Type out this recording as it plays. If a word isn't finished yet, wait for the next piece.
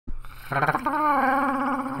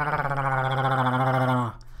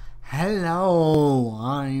Hello,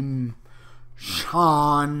 I'm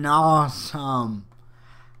Sean Awesome,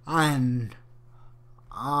 and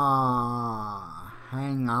hang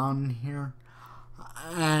on here,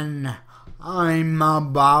 and I'm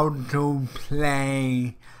about to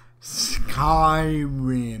play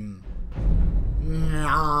Skyrim.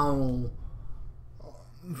 Now,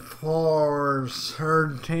 for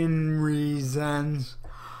certain reasons,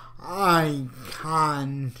 I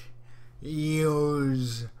can't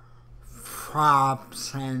use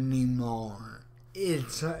Fraps anymore.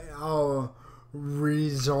 It's a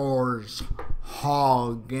resource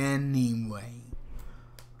hog anyway.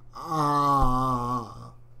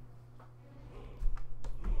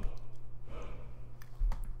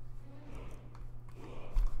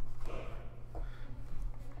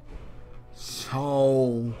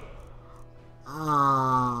 So,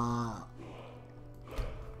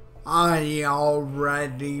 I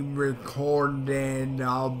already recorded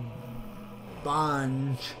a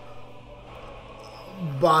bunch,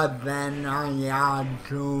 but then I had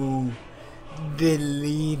to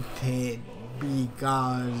delete it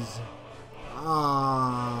because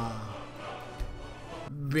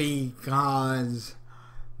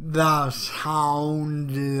the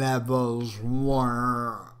sound levels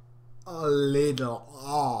were a little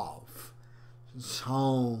off.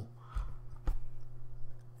 So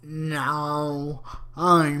now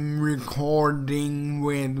I'm recording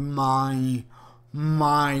with my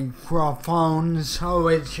microphone, so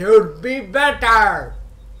it should be better.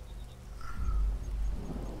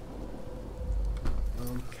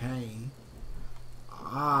 Okay.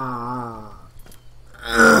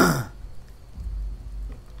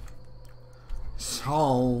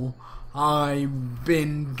 So I've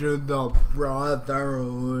been to the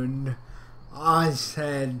Brotherhood. I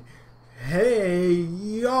said, "Hey,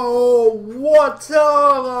 yo, what's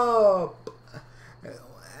up?"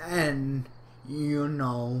 And, you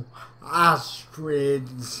know,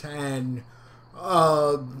 Astrid said,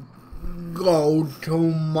 go to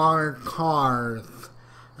Markarth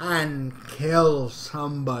and kill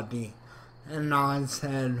somebody. And I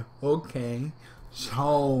said, okay.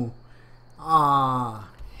 So,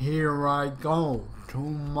 here I go to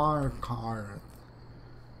Markarth.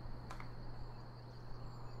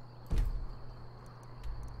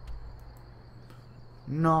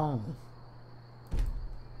 No.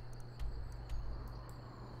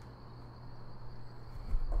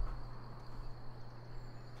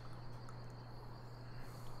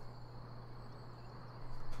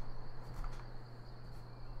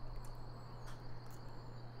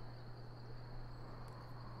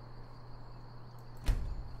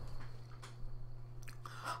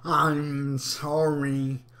 I'm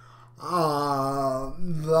sorry, the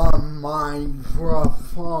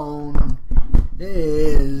microphone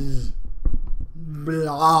is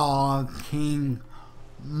blocking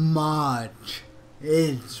much.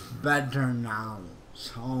 It's better now,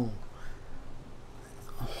 so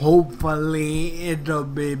hopefully it'll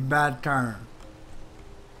be better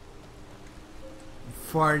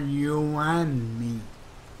for you and me,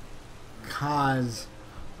 'cause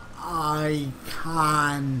I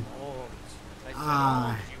can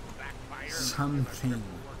something.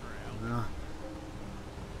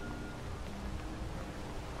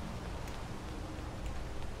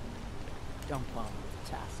 Don't bother with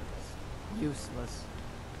Tacitus. Useless.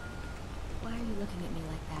 Why are you looking at me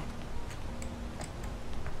like that?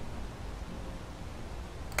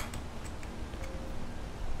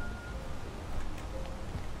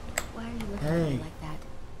 Why are you looking at me like that?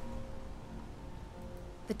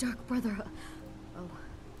 The Dark Brother. Oh,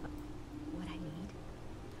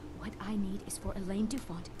 what I need is for Elaine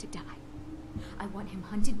Dufont to die. I want him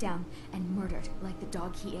hunted down and murdered like the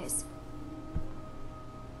dog he is.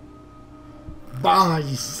 By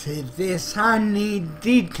this, I need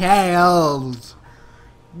details.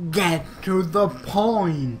 Get to the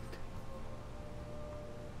point.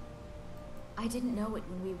 I didn't know it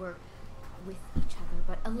when we were with each other,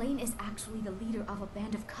 but Elaine is actually the leader of a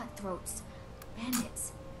band of cutthroats.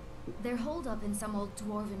 Bandits. They're holed up in some old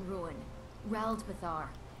dwarven ruin, Raldbathar.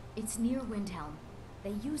 It's near Windhelm.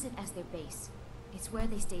 They use it as their base. It's where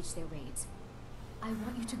they stage their raids. I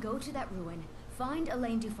want you to go to that ruin, find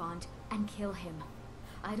Elaine Dufont, and kill him.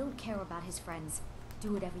 I don't care about his friends.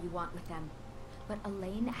 Do whatever you want with them. But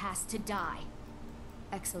Elaine has to die.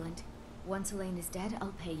 Excellent. Once Elaine is dead,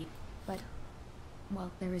 I'll pay you. But,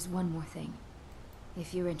 well, there is one more thing.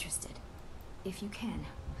 If you're interested. If you can,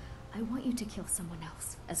 I want you to kill someone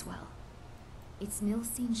else as well. It's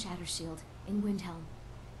Nilsine Shattershield in Windhelm.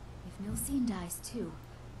 If Nilsine dies too,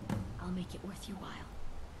 I'll make it worth your while.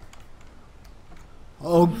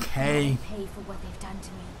 Okay. Pay for what they've done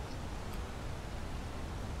to me.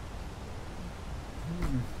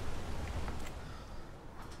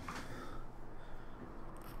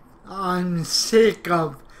 I'm sick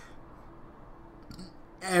of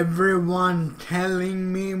everyone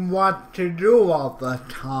telling me what to do all the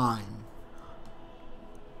time.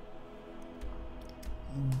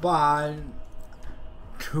 But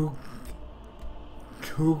to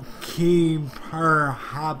keep her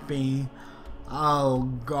happy, I'll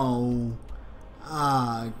go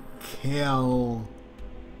kill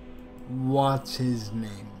what's his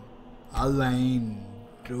name? Elaine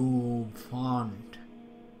Dufont.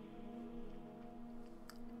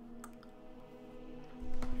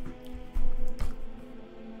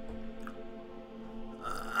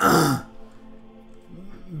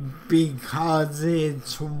 Because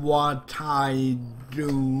it's what I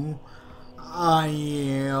do,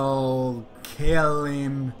 I'll kill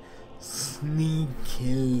him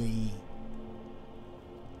sneakily.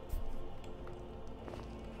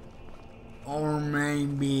 Or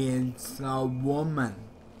maybe it's a woman.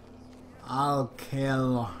 I'll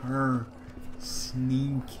kill her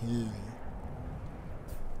sneakily.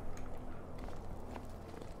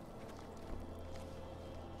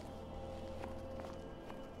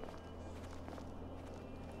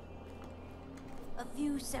 A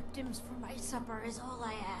few septims for my supper is all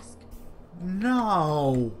I ask.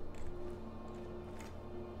 No.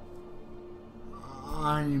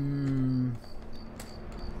 I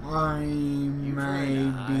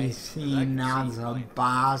may be seen as a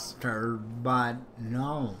bastard, but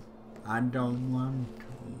no, I don't want to.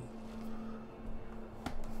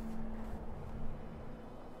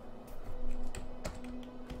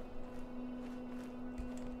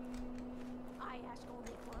 I ask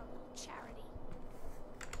only for a little charity.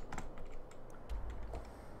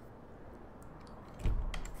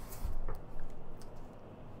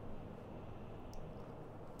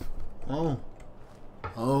 Oh.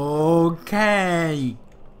 Okay.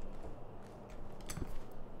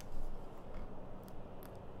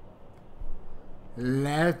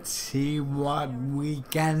 Let's see what we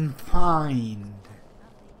can find.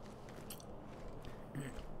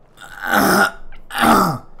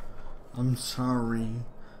 I'm sorry.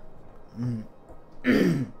 I ain't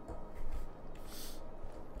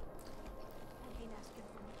asking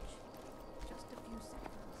for much. Just a few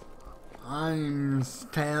septims. I'm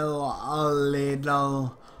still a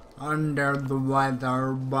little under the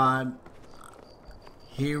weather, but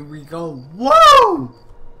here we go. Whoa!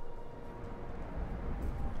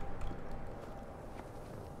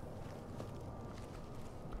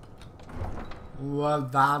 Well,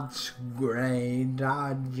 that's great.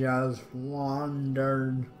 I just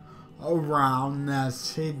wandered around the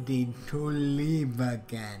city to leave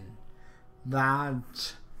again.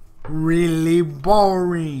 That's really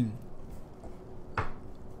boring.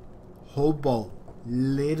 Hobo,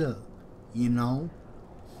 little, you know?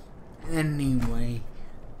 Anyway,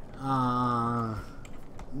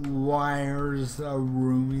 where's the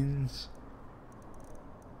ruins?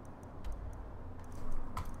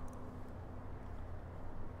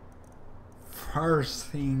 First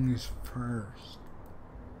things first.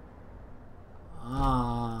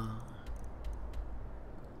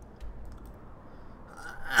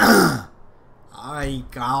 I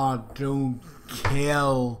got to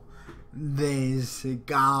kill this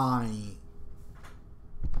guy.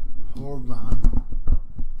 Hold on.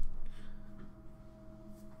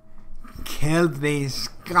 Kill this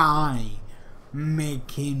guy.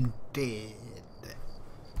 Make him dead.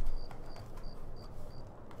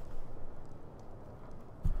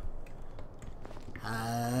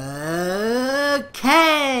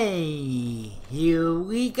 Okay, here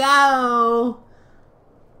we go.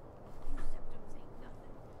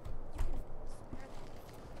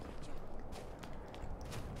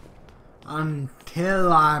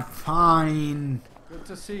 Until I find Good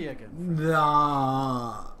to see you again.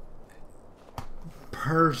 the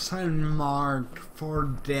person marked for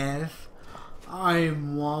death, I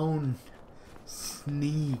won't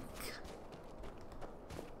sneak.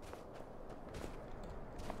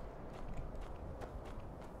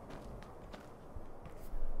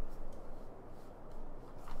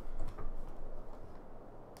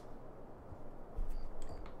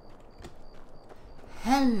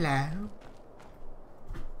 Hello?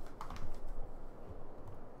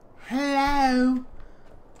 Hello?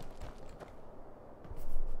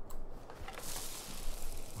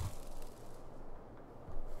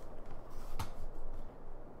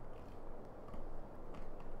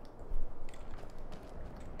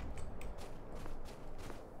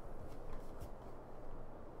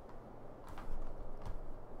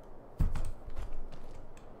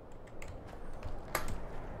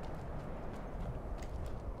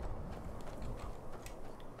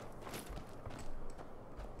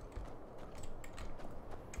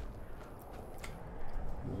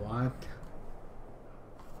 What?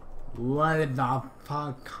 What the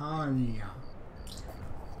fuck are you?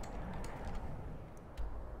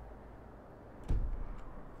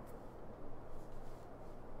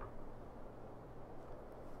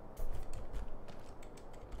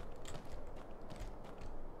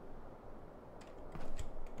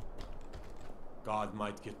 Guard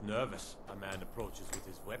might get nervous. A man approaches with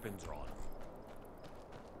his weapon drawn.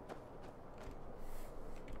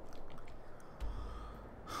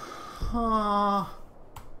 The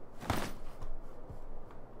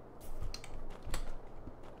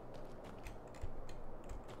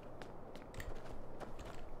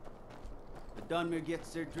Dunmer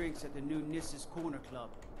gets their drinks at the new Nissa's Corner Club.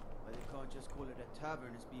 Why they can't just call it a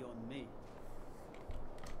tavern is beyond me.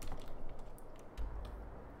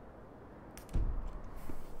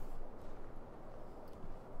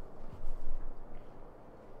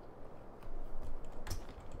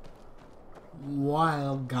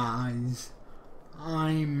 Well, guys,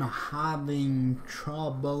 I'm having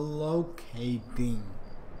trouble locating.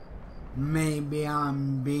 Maybe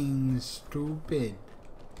I'm being stupid,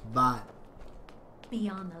 but... Be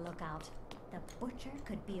on the lookout. The butcher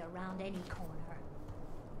could be around any corner.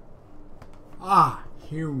 Ah,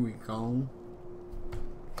 here we go.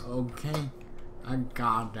 Okay, I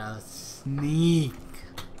gotta sneak.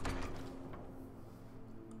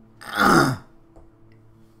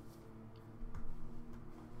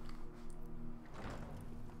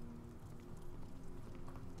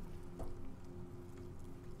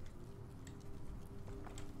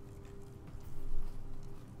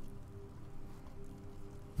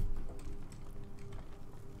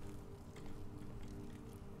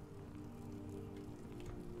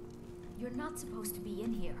 You're not supposed to be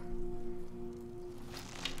in here.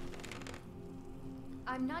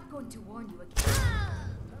 I'm not going to warn you again.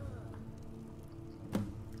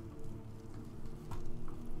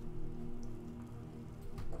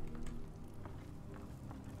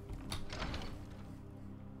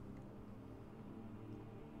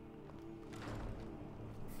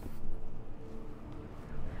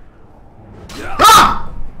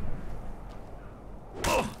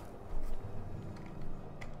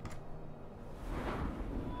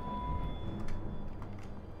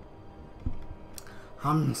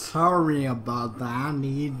 I'm sorry about that,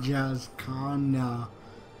 he just kinda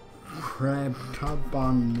crept up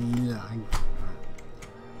on me like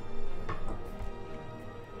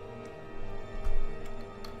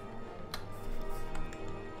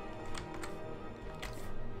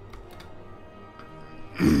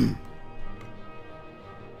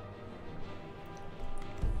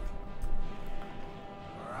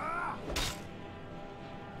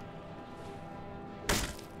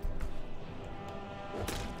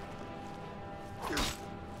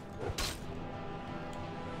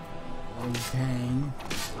okay.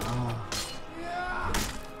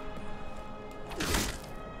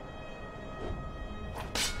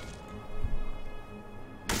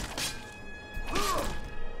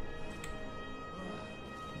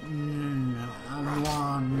 I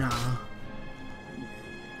wanna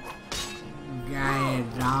get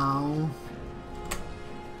it down.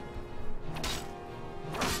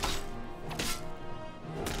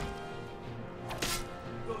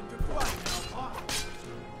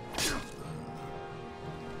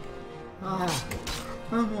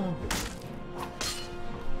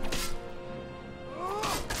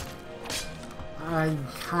 I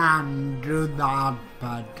can do that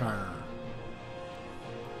better.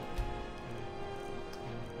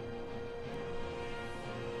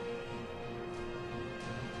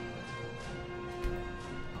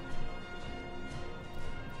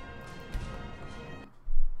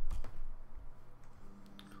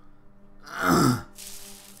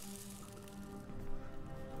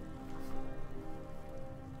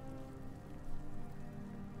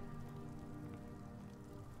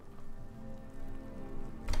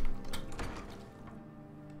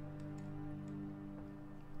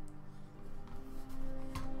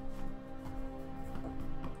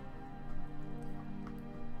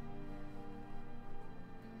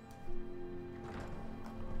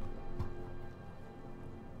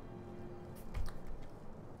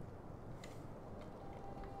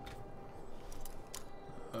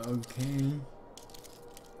 Okay.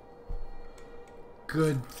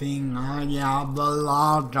 Good thing I have a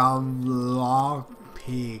lot of lockpicks.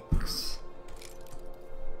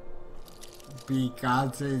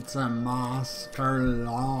 Because it's a master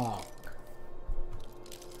lock.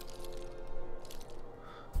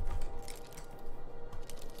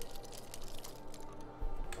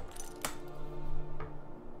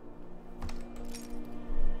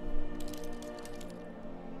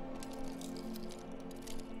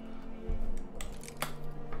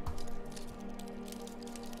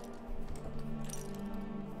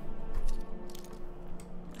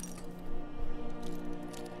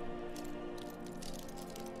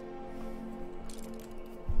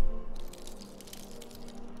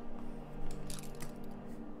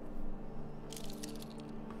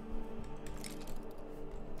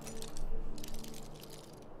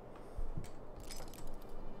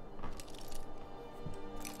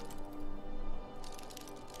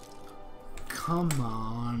 come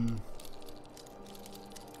on.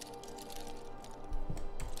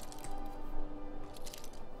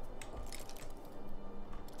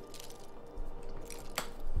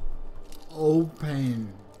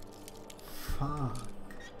 Open. Fuck.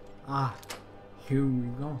 Ah, here we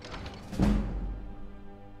go.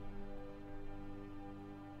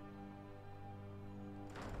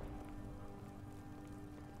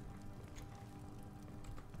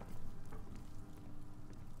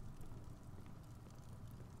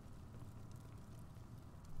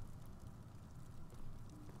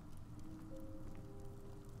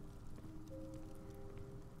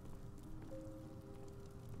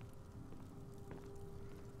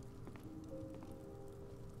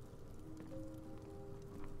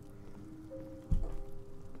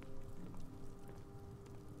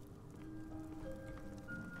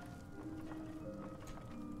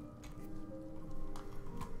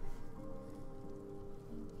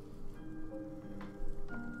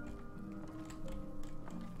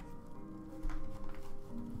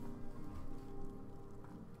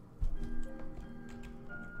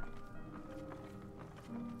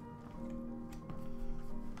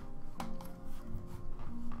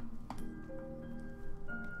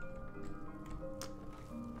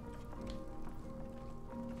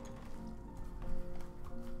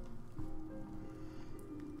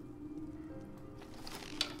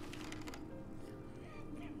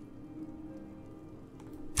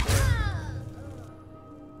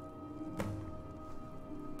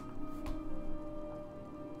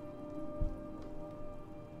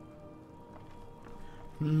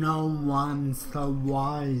 No one's the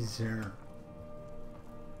wiser.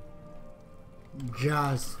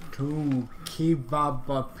 Just to keep up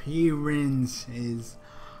appearances,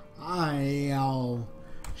 I'll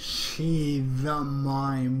sheathe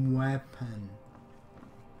my weapon.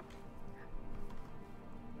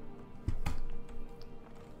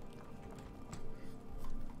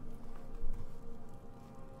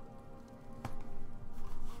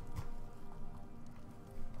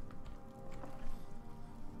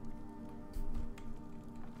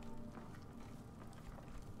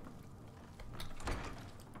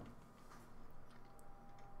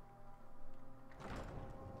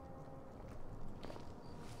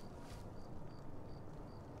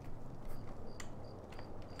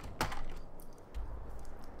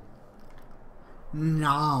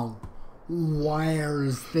 Now,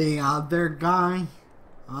 where's the other guy?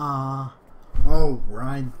 Oh,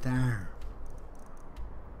 right there.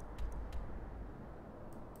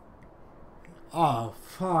 Oh,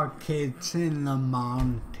 fuck, it's in the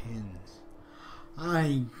mountains.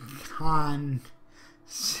 I can't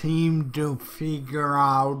seem to figure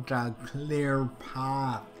out a clear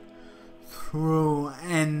path through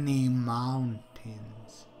any mountains.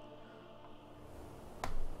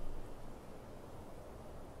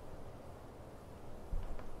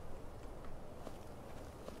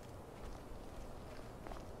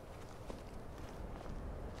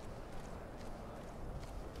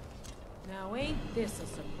 Now ain't this a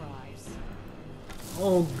surprise?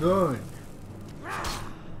 Oh, good.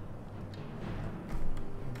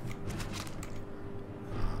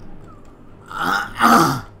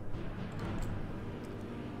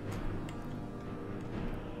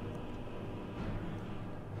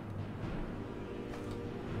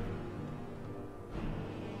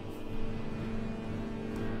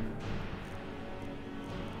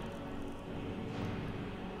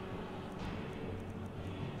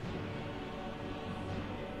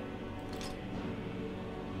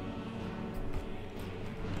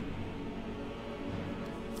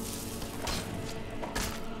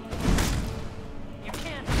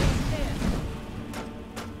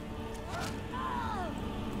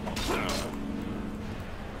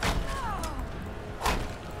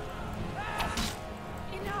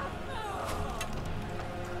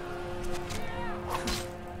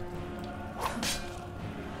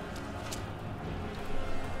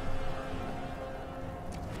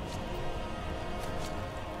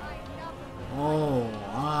 Oh,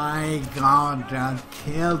 I gotta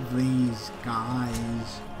kill these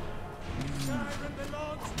guys. Skyrim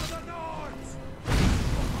belongs to the Nords!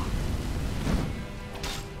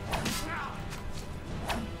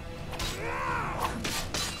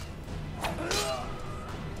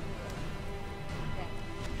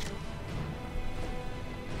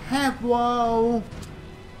 Whoa!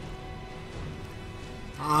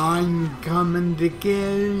 I'm coming to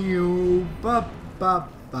kill you. Ba ba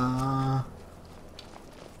ba.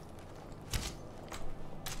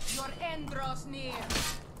 Your end draws near.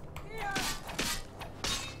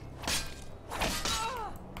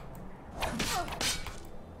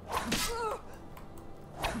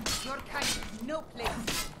 Your kind no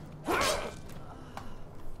place.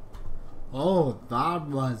 Oh, that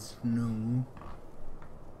was new.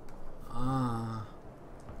 Ah.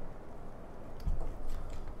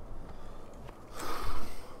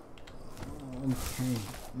 Okay.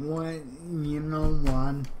 What, you know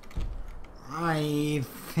what? I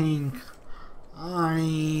think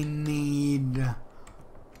I need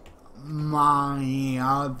my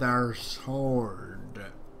other sword.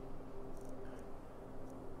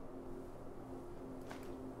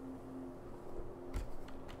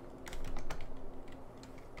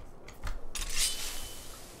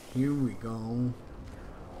 Here we go.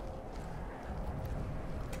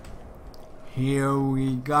 Here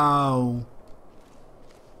we go.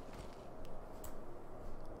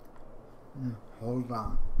 Hold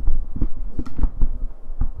on.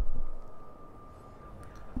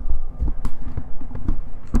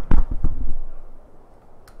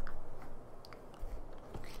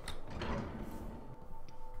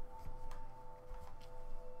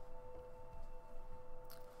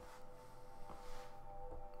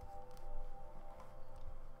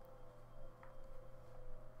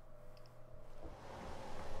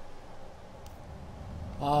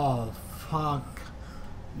 Oh, fuck.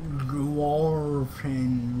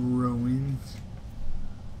 Dwarven ruins.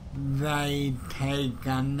 They take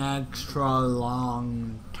an extra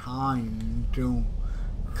long time to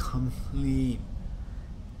complete.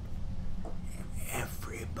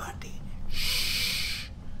 Everybody, shh,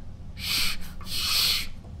 shh, shh,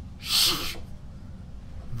 shh.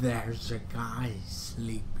 There's a guy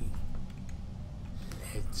sleeping.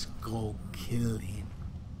 Let's go kill him.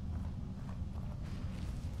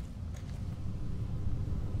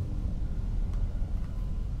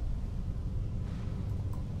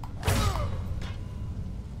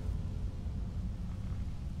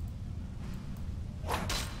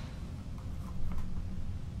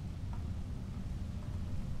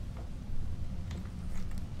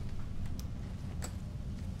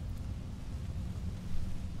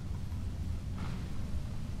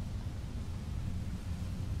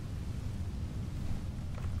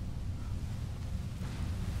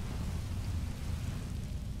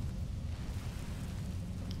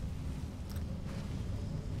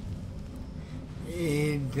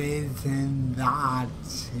 It isn't that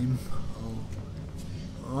simple.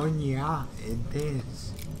 Oh yeah, it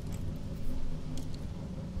is.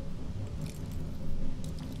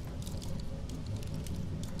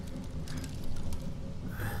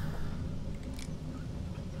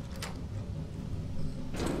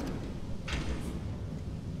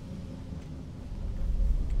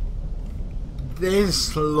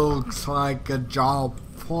 This looks like a job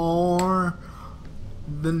for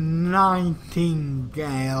the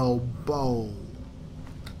Nightingale Bow.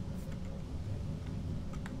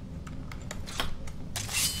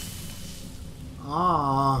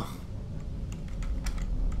 Ah,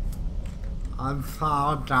 I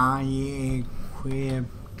thought I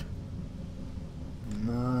equipped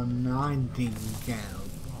the Nightingale.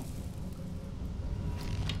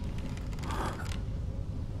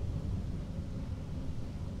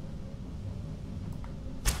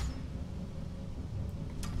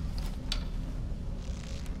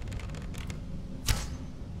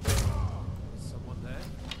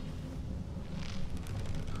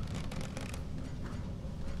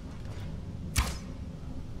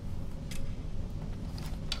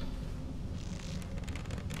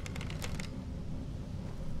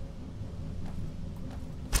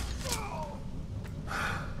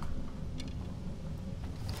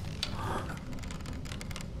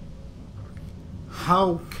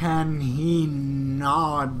 How can he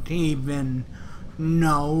not even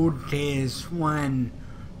notice when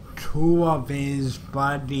two of his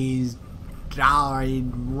buddies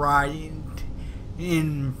died right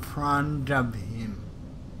in front of him?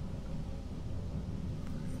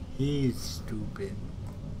 He's stupid.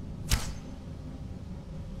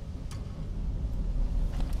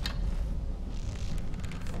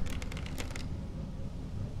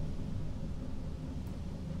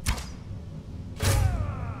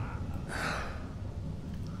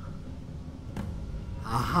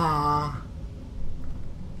 Aha.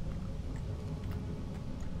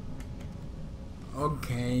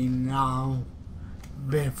 Okay, now,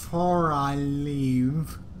 before I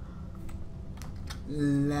leave,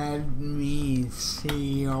 let me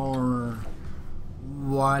see what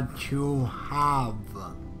you have.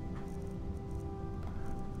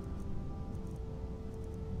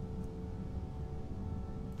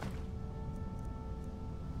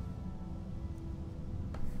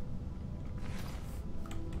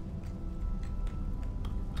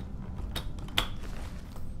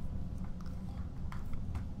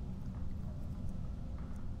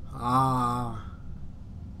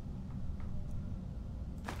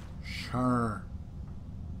 Sure.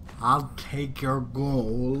 I'll take your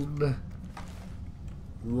gold.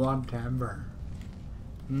 Whatever.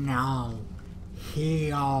 Now,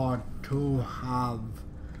 he ought to have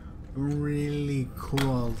really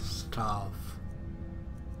cool stuff.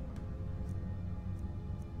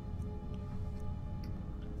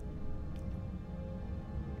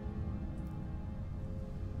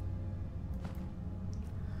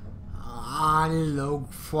 I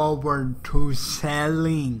look forward to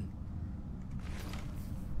selling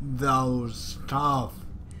those stuff.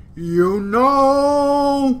 You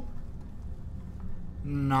know!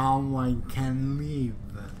 Now I can leave.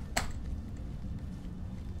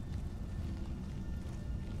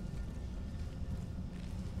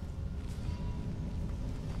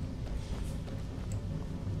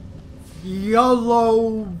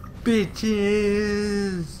 YOLO,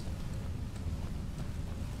 bitches!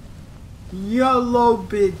 YOLO,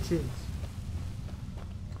 bitches!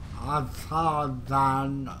 I thought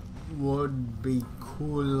that would be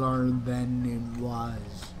cooler than it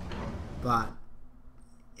was, but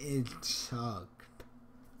it sucked.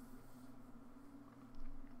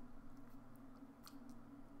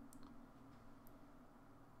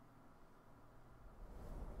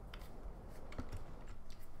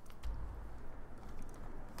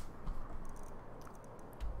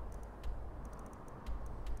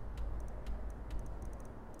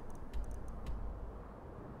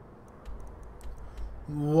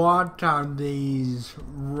 What are these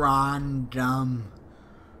random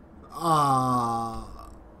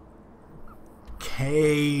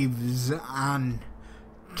caves and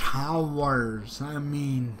towers? I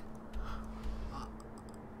mean,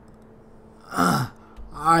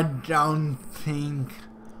 I don't think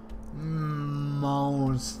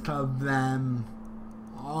most of them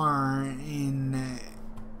are in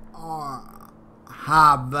or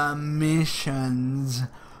have missions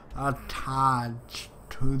attached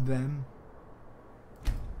to them.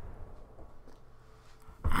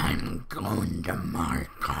 I'm going to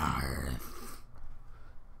mark Earth.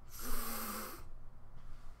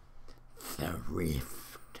 The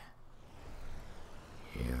rift.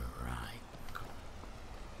 Here I go.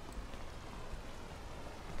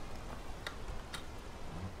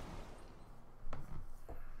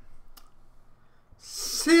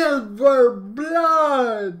 Silver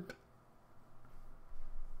blood!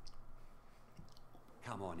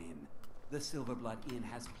 Come on in. The Silverblood Inn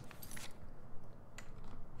has...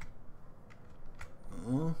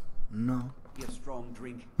 Oh, no. a strong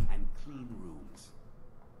drink and clean rooms.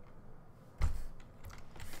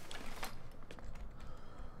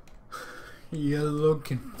 You're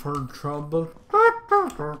looking for trouble?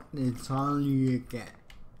 It's all you get.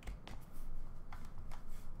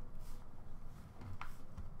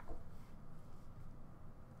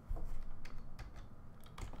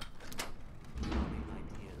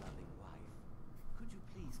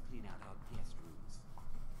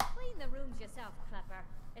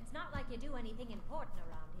 You do anything important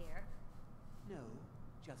around here. No,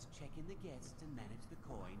 just check in the guests and manage the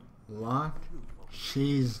coin. What?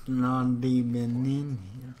 She's not even in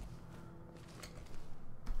here.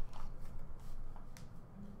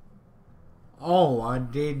 Oh, I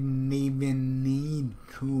didn't even need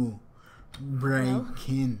to break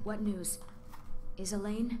in. What news? Is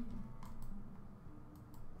Elaine?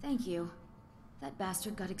 Thank you. That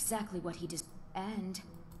bastard got exactly what he deserved. And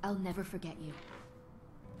I'll never forget you.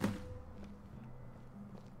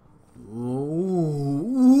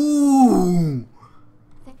 Ooh.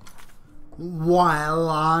 Well,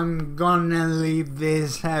 I'm gonna leave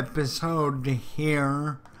this episode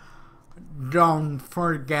here. Don't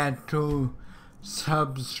forget to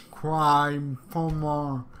subscribe for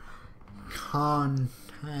more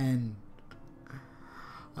content.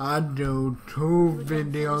 I do 2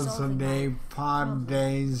 videos a day, 5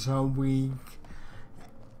 days a week.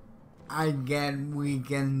 I get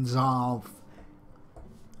weekends off.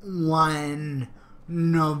 When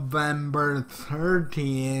November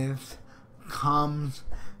 30th comes,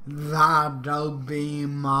 that'll be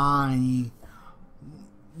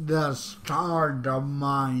the start of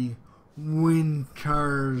my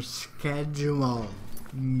winter schedule.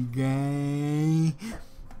 Okay?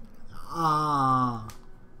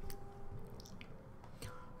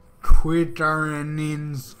 Twitter and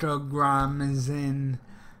Instagram is in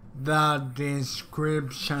the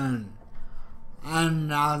description.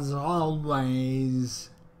 And as always,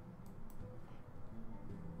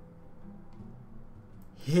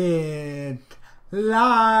 hit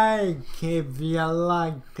like if you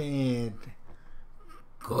liked it.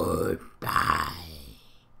 Goodbye.